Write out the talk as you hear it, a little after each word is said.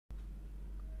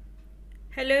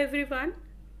Hello everyone,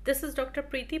 this is Dr.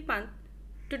 Prity Pant.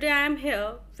 Today I am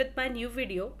here with my new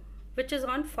video which is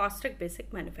on FOSTAC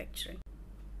basic manufacturing.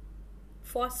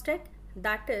 FOSTAC,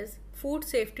 that is Food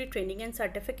Safety Training and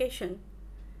Certification.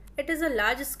 It is a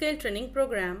large-scale training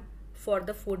program for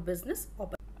the food business.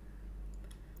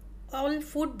 All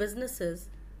food businesses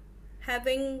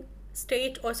having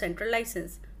state or central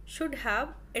license should have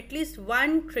at least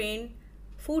one trained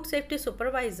food safety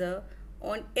supervisor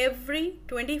on every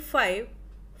 25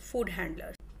 food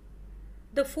handlers.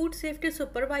 The food safety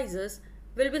supervisors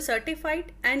will be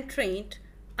certified and trained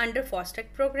under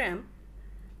FOSTAC program.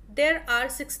 There are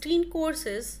 16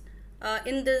 courses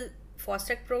in the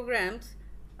FOSTAC programs.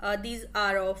 These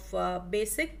are of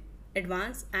basic,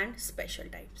 advanced and special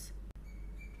types.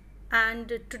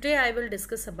 And today I will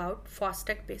discuss about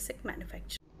FOSTAC basic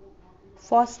manufacturing.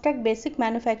 FOSTAC basic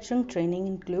manufacturing training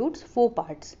includes 4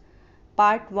 parts.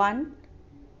 Part 1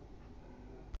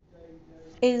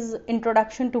 is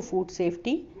Introduction to Food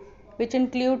Safety, which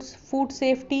includes food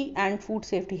safety and food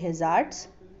safety hazards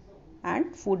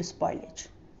and food spoilage.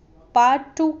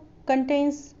 Part 2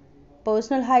 contains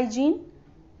Personal Hygiene,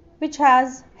 which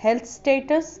has health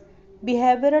status,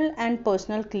 behavioral and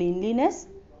personal cleanliness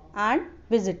and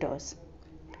visitors.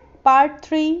 Part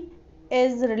 3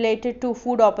 is related to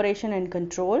food operation and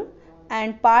control,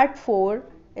 and Part 4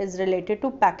 is related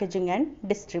to packaging and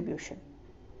distribution.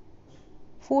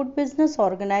 Food business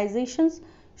organizations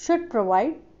should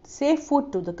provide safe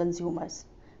food to the consumers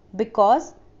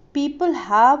because people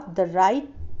have the right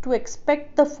to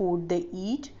expect the food they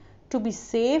eat to be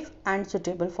safe and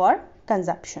suitable for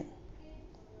consumption.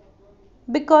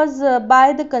 Because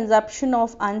by the consumption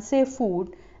of unsafe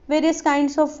food, various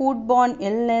kinds of foodborne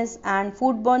illness and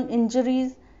foodborne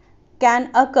injuries can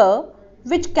occur,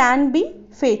 which can be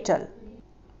fatal.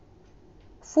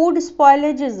 Food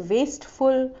spoilage is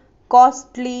wasteful,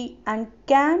 costly and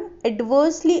can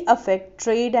adversely affect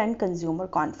trade and consumer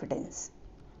confidence.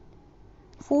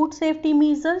 Food safety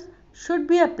measures should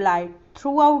be applied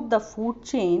throughout the food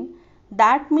chain.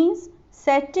 That means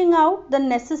setting out the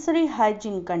necessary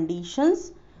hygiene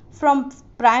conditions from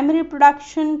primary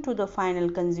production to the final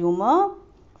consumer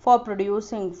for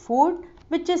producing food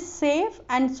which is safe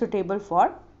and suitable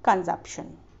for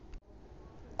consumption.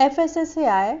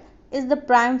 FSSAI is the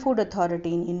prime food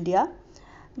authority in India,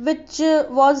 which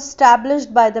was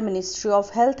established by the Ministry of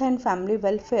Health and Family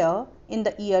Welfare in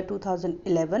the year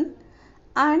 2011,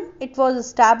 and it was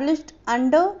established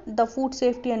under the Food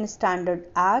Safety and Standard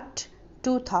Act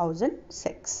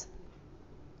 2006.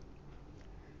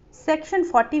 Section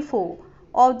 44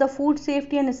 of the Food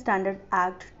Safety and Standard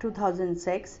Act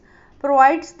 2006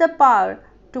 provides the power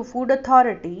to Food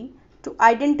Authority to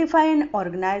identify an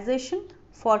organization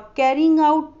for carrying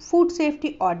out food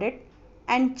safety audit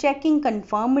and checking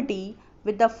conformity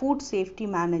with the food safety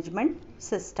management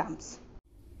systems.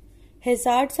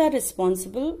 Hazards are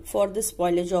responsible for the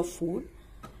spoilage of food.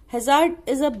 Hazard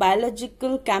is a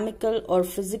biological, chemical or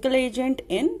physical agent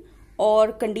in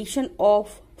or condition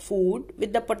of food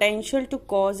with the potential to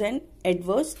cause an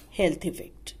adverse health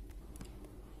effect.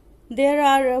 There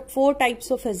are 4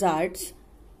 types of hazards.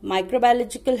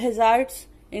 Microbiological hazards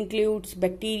includes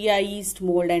bacteria, yeast,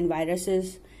 mold and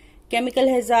viruses. Chemical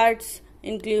hazards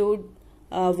include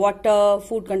water,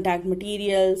 food contact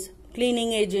materials,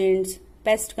 cleaning agents,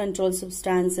 pest control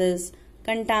substances,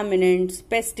 contaminants,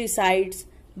 pesticides,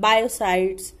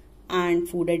 biocides and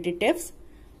food additives.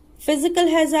 Physical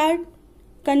hazard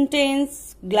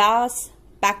contains glass,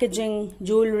 packaging,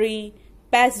 jewelry,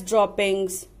 pest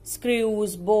droppings,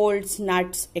 screws, bolts,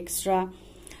 nuts, etc.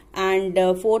 And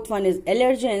 4th one is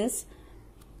allergens.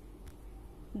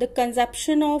 The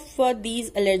consumption of these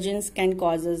allergens can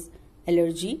cause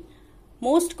allergy.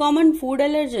 Most common food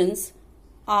allergens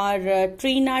are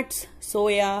tree nuts,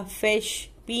 soya,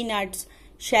 fish, peanuts,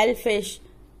 shellfish,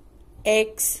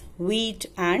 eggs, wheat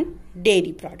and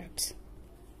dairy products.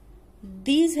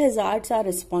 These hazards are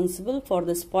responsible for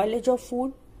the spoilage of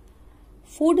food.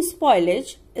 Food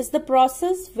spoilage is the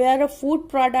process where a food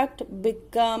product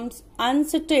becomes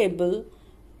unsuitable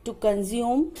to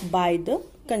consume by the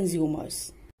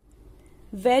consumers.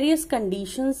 Various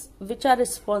conditions which are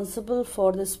responsible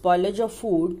for the spoilage of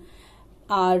food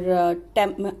are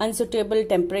unsuitable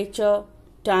temperature,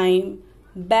 time,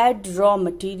 bad raw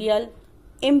material,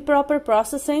 improper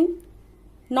processing,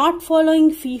 not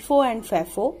following FIFO and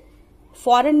FAFO,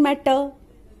 foreign matter,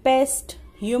 pest,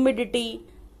 humidity,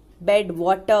 bad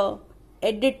water,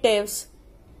 additives,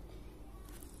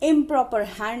 improper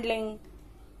handling,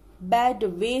 bad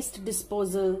waste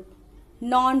disposal,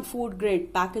 non-food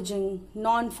grade packaging,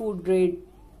 non-food grade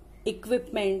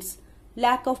equipments,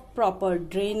 lack of proper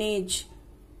drainage,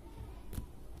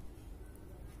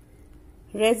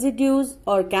 residues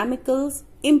or chemicals,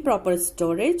 improper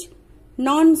storage,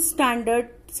 non-standard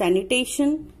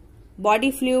sanitation,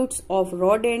 body fluids of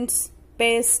rodents,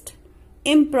 pests,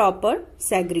 improper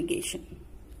segregation,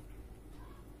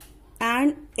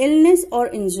 and illness or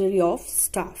injury of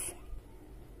staff.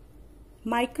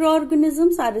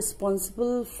 Microorganisms are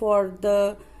responsible for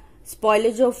the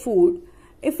spoilage of food.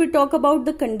 If we talk about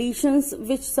the conditions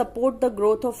which support the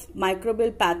growth of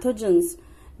microbial pathogens,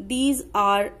 these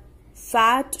are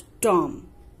fat term.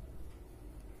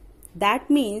 That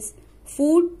means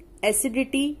food,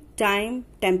 acidity, time,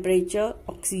 temperature,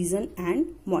 oxygen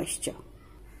and moisture.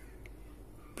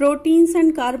 Proteins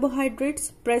and carbohydrates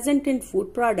present in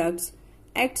food products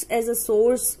acts as a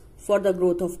source for the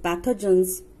growth of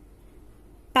pathogens.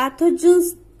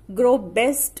 Pathogens grow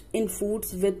best in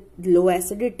foods with low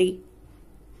acidity.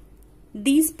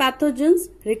 These pathogens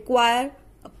require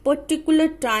a particular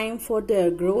time for their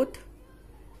growth.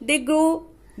 They grow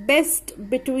best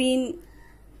between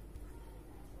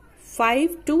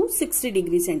 5 to 60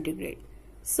 degrees centigrade.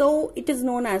 So it is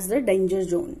known as the danger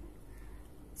zone.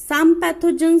 Some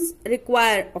pathogens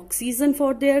require oxygen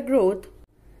for their growth.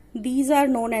 These are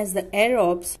known as the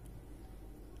aerobes,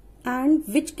 and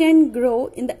which can grow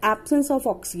in the absence of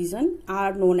oxygen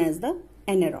are known as the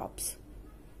anaerobes.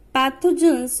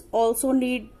 Pathogens also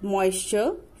need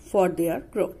moisture for their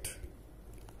growth.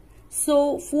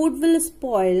 So food will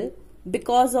spoil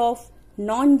because of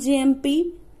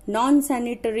non-GMP,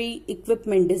 non-sanitary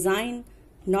equipment design,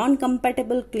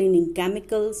 non-compatible cleaning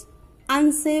chemicals,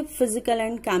 unsafe physical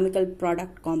and chemical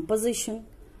product composition,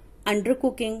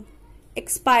 undercooking,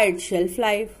 expired shelf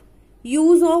life,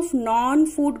 use of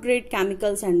non-food grade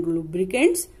chemicals and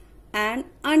lubricants, and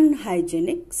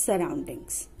unhygienic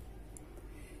surroundings.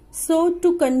 So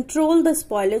to control the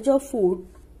spoilage of food,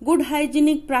 good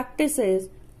hygienic practices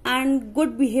and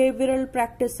good behavioral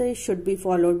practices should be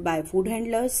followed by food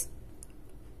handlers.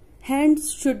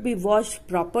 Hands should be washed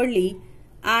properly,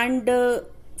 and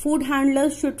food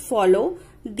handlers should follow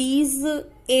these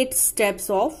 8 steps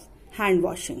of hand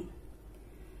washing.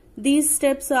 These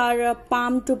steps are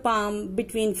palm to palm,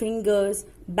 between fingers,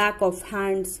 back of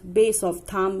hands, base of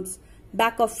thumbs,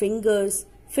 back of fingers,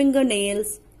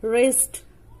 fingernails, wrist,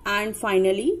 and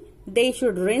finally they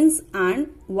should rinse and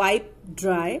wipe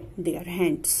dry their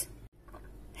hands.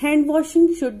 Hand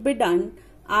washing should be done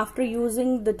after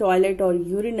using the toilet or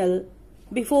urinal,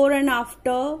 before and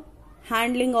after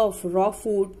handling of raw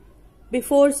food,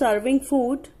 before serving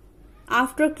food,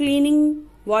 after cleaning,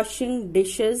 washing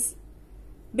dishes,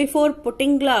 before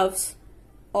putting gloves,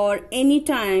 or any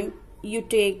time you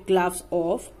take gloves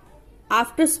off,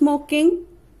 after smoking,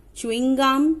 chewing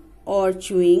gum or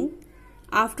chewing,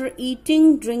 after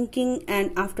eating, drinking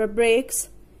and after breaks,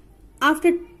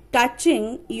 after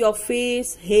touching your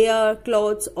face, hair,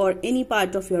 clothes or any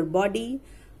part of your body,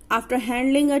 after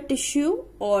handling a tissue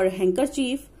or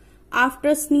handkerchief,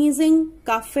 after sneezing,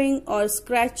 coughing or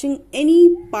scratching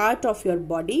any part of your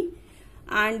body,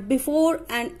 and before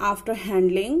and after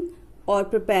handling or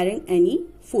preparing any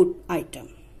food item.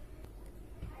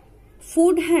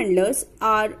 Food handlers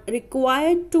are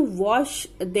required to wash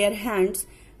their hands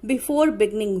before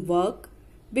beginning work,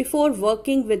 before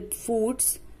working with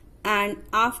foods, and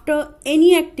after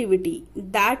any activity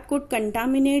that could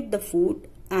contaminate the food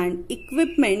and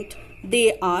equipment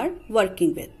they are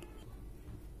working with.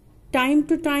 Time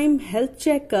to time health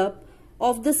checkup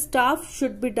of the staff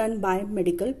should be done by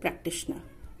medical practitioner.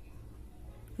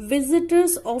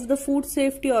 Visitors of the food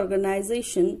safety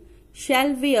organization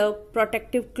shall wear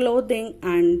protective clothing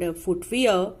and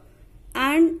footwear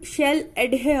and shall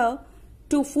adhere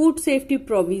to food safety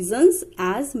provisions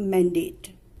as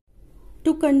mandate.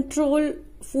 To control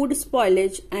food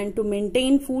spoilage and to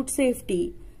maintain food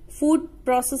safety, food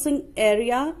processing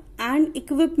area and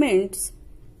equipments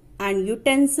and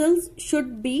utensils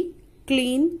should be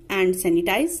clean and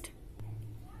sanitized.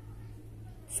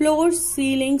 Floors,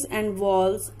 ceilings and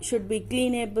walls should be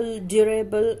cleanable,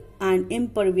 durable and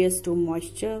impervious to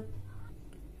moisture.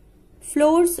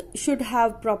 Floors should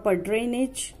have proper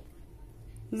drainage.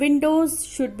 Windows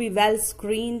should be well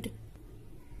screened.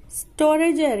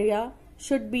 Storage area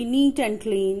should be neat and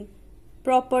clean,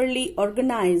 properly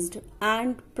organized,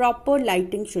 and proper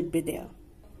lighting should be there.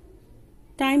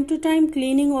 Time to time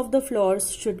cleaning of the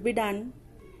floors should be done.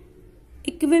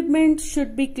 Equipment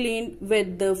should be cleaned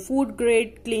with the food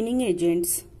grade cleaning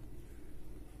agents.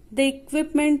 The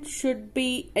equipment should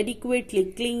be adequately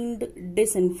cleaned,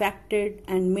 disinfected,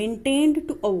 and maintained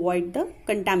to avoid the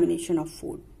contamination of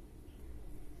food.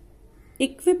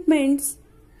 Equipments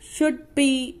should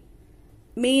be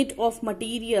made of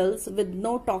materials with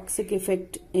no toxic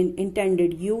effect in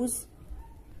intended use.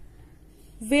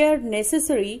 Where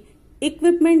necessary,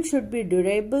 equipment should be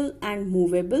durable and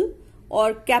movable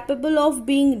or capable of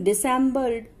being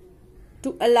disassembled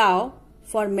to allow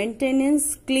for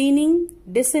maintenance, cleaning,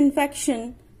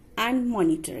 disinfection, and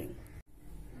monitoring.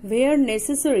 Where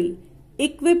necessary,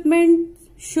 equipment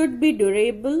should be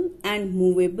durable and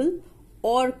movable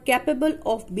or capable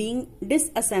of being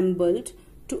disassembled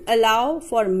to allow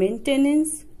for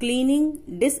maintenance, cleaning,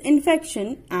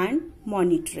 disinfection, and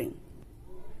monitoring.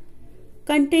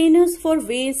 Containers for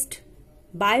waste,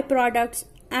 byproducts,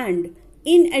 and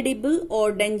inedible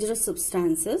or dangerous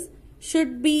substances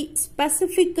should be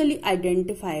specifically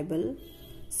identifiable,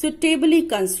 suitably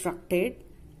constructed,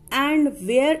 and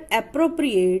where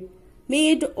appropriate,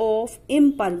 made of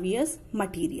impervious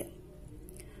material.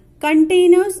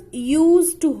 Containers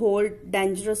used to hold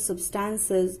dangerous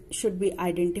substances should be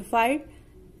identified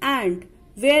and,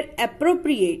 where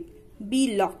appropriate,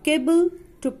 be lockable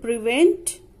to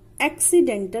prevent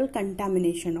accidental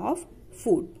contamination of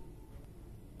food.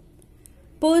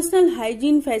 Personal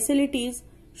hygiene facilities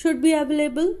should be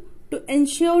available to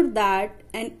ensure that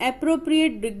an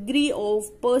appropriate degree of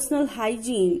personal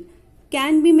hygiene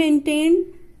can be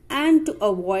maintained and to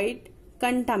avoid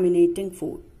contaminating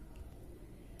food.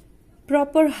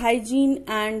 Proper hygiene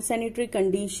and sanitary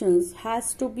conditions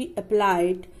has to be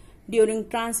applied during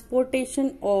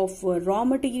transportation of raw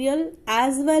material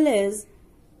as well as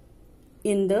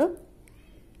in the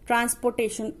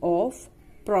transportation of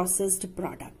processed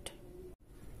product.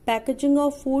 Packaging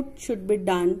of food should be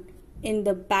done in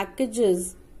the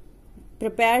packages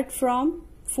prepared from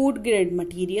food grade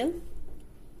material.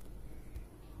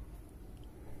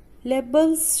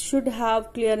 Labels should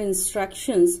have clear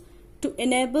instructions to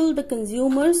enable the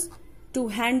consumers to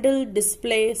handle,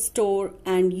 display, store,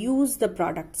 and use the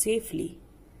product safely.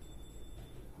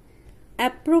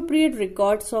 Appropriate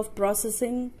records of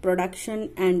processing,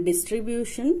 production, and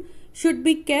distribution should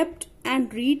be kept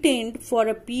and retained for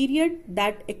a period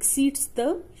that exceeds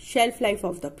the shelf life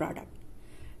of the product.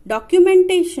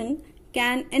 Documentation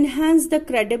can enhance the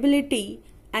credibility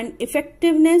and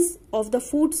effectiveness of the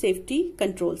food safety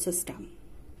control system.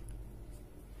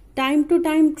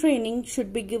 Time-to-time training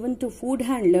should be given to food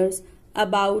handlers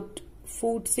about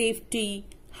food safety,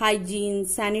 hygiene,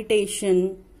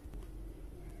 sanitation,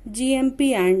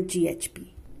 GMP and GHP.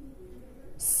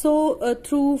 So,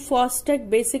 through FOSTAC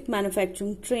basic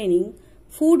manufacturing training,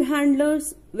 food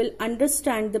handlers will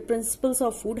understand the principles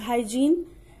of food hygiene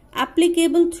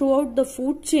applicable throughout the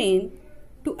food chain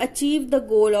to achieve the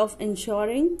goal of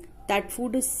ensuring that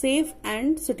food is safe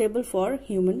and suitable for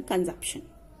human consumption.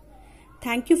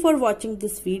 Thank you for watching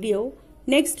this video.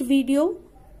 Next video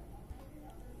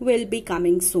will be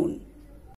coming soon.